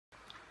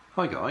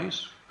Hi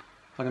guys,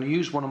 I'm going to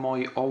use one of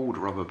my old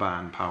rubber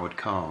band powered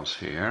cars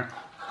here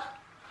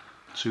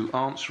to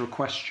answer a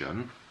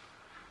question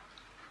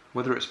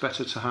whether it's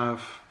better to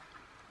have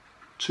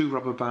two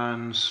rubber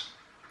bands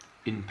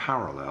in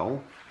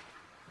parallel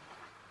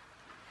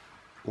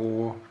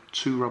or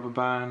two rubber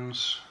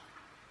bands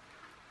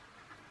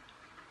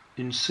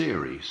in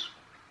series.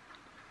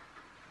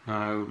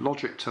 Now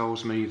logic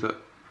tells me that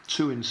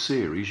two in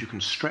series you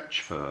can stretch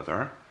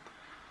further,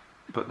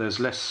 but there's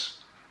less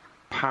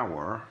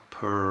power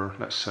per,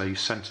 let's say,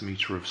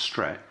 centimetre of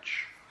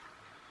stretch.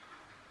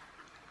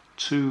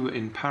 Two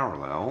in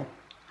parallel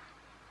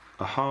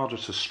are harder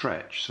to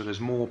stretch, so there's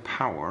more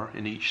power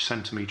in each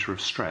centimetre of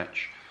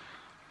stretch,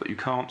 but you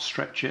can't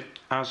stretch it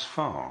as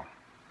far.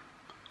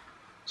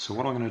 So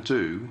what I'm going to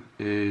do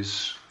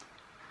is,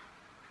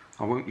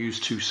 I won't use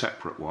two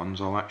separate ones,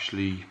 I'll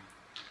actually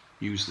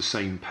use the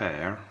same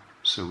pair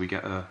so we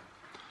get a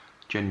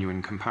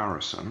genuine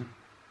comparison.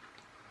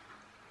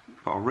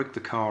 But I'll rig the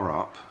car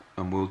up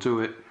and we'll do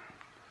it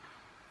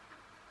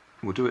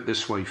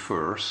this way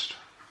first.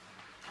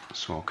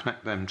 So I'll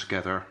connect them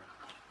together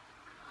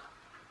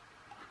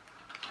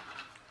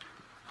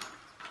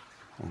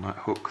on that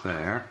hook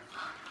there.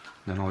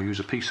 Then I'll use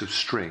a piece of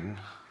string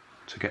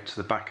to get to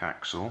the back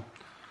axle.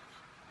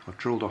 I've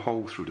drilled a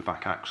hole through the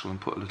back axle and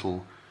put a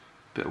little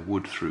bit of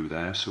wood through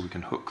there so we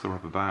can hook the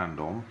rubber band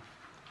on.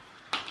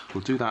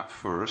 We'll do that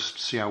first,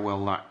 see how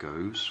well that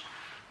goes,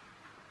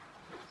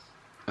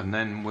 and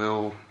then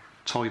we'll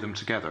tie them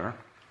together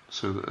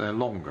so that they're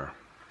longer.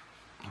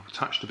 I've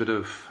attached a bit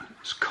of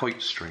this kite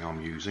string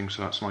I'm using,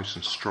 so that's nice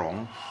and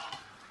strong,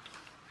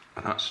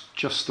 and that's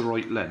just the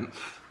right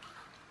length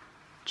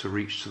to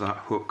reach to that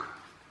hook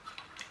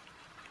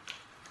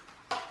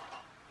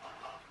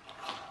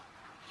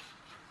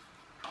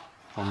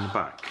on the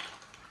back.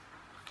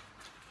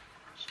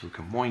 So we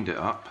can wind it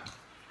up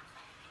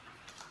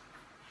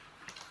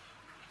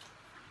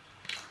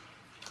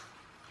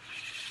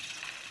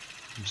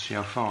and see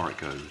how far it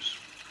goes.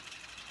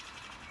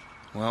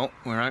 Well,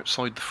 we're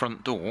outside the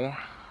front door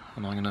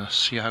and I'm going to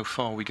see how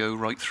far we go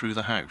right through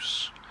the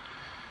house.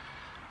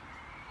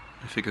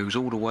 If it goes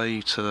all the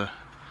way to the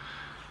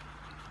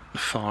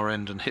far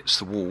end and hits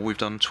the wall, we've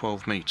done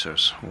 12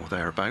 metres or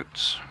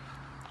thereabouts.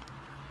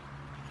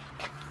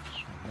 So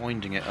I'm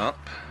winding it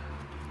up.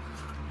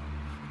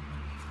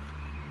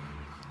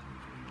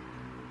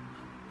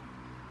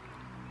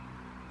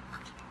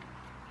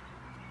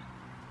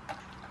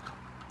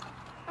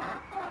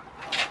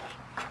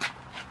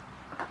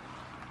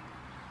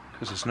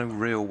 Because there's no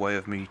real way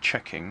of me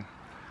checking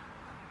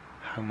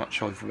how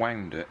much I've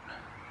wound it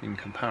in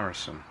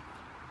comparison.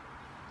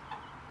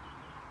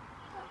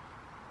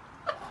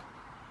 But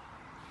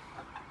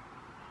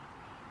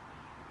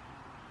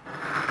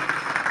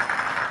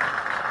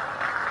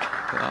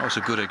that was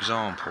a good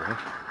example.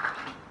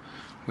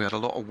 We had a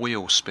lot of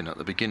wheel spin at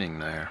the beginning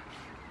there.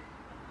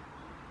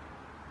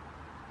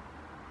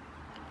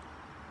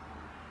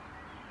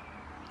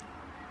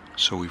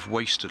 So we've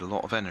wasted a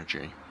lot of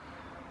energy.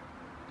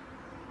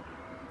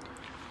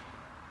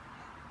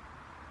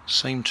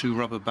 Same two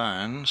rubber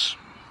bands,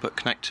 but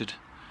connected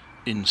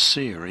in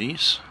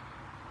series.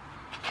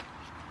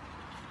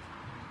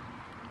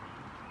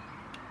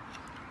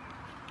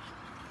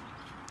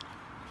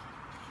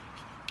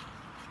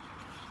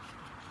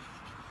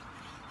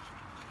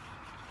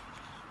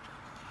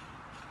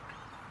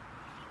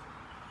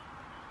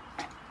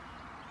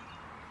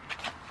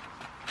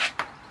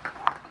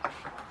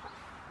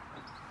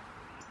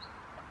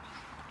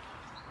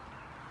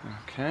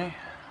 Okay.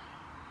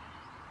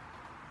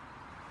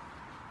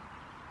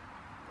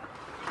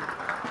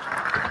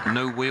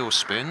 No wheel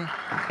spin.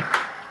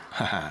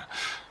 Haha,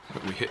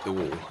 but we hit the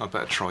wall. I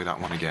better try that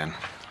one again.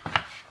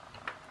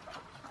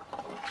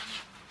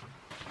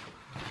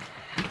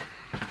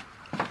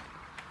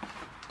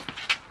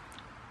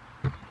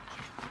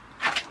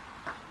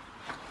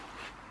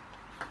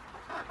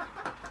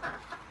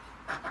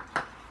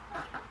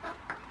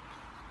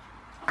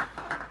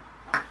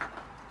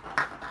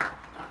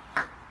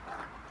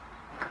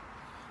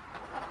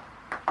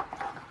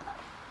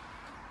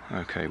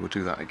 Okay, we'll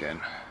do that again.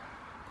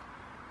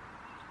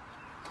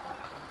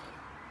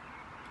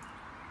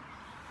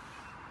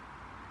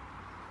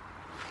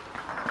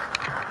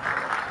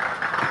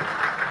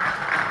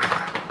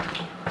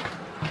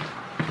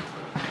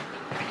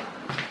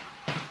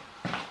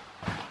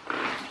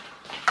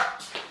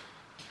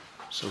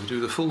 So we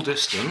do the full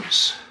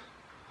distance,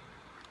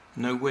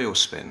 no wheel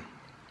spin.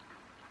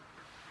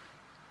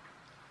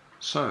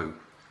 So,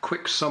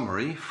 quick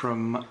summary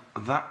from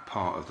that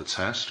part of the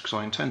test, because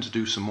I intend to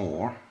do some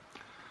more.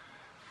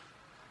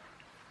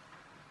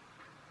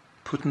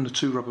 Putting the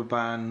two rubber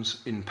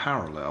bands in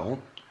parallel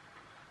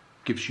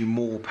gives you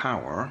more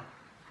power,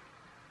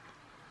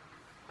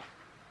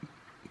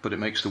 but it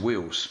makes the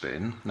wheels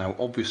spin. Now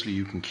obviously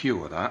you can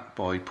cure that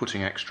by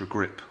putting extra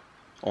grip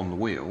on the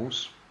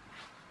wheels.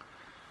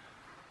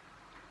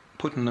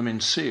 Putting them in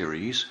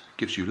series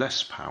gives you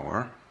less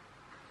power,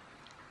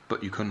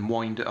 but you can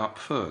wind it up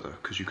further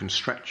because you can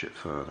stretch it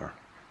further.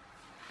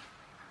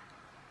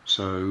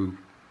 So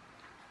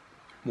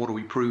what are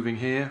we proving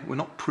here? We're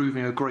not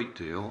proving a great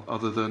deal,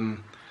 other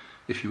than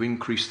if you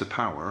increase the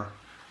power,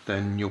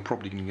 then you're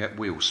probably going to get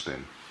wheel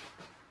spin.